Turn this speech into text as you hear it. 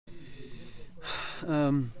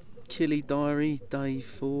Kili diary, day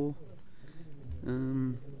 4.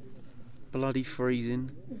 Bloody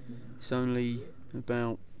freezing. It's only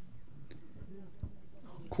about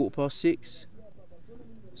 6:15,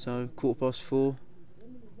 so 4:15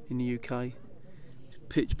 in the UK. It's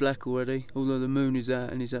pitch black already, although the moon is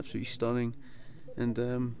out and is absolutely stunning. And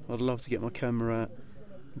I'd love to get my camera out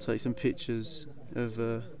and take some pictures of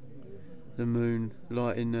the moon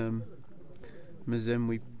lighting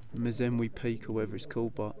Mazembe Peak or whatever it's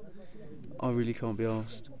called, but I really can't be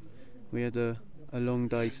arsed. We had a long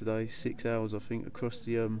day today, 6 hours I think, across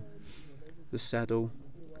the saddle,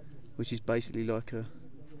 which is basically like a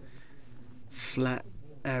flat,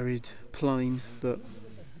 arid plain, but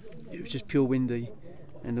it was just pure windy,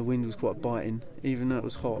 and the wind was quite biting. Even though it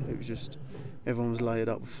was hot, it was just, everyone was layered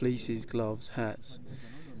up with fleeces, gloves, hats,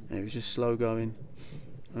 and it was just slow going.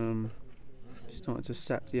 Starting to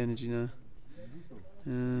sap the energy now.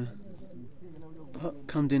 But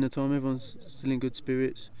come dinner time, everyone's still in good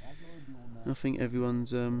spirits. I think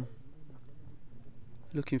everyone's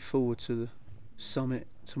looking forward to the summit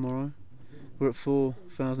tomorrow. We're at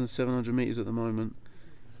 4,700 metres at the moment,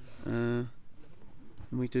 and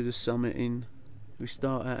we do the summit we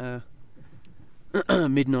start at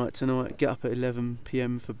midnight tonight, get up at 11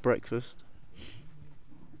 PM for breakfast,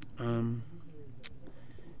 and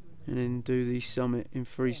then do the summit in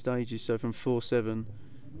 3 stages, so from 4-7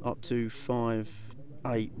 up to 5,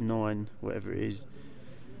 8, 9, whatever it is,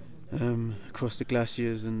 across the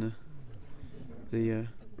glaciers and the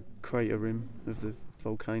crater rim of the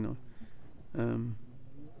volcano.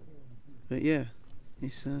 But yeah,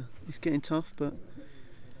 it's getting tough, but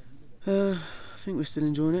I think we're still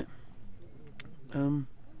enjoying it.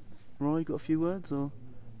 Roy, you got a few words or?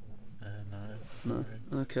 No.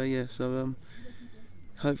 Okay, yeah. So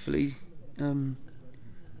hopefully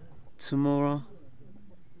tomorrow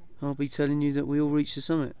I'll be telling you that we all reached the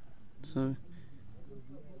summit. So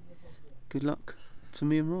good luck to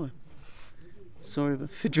me and Roy. Sorry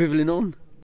for drivelling on.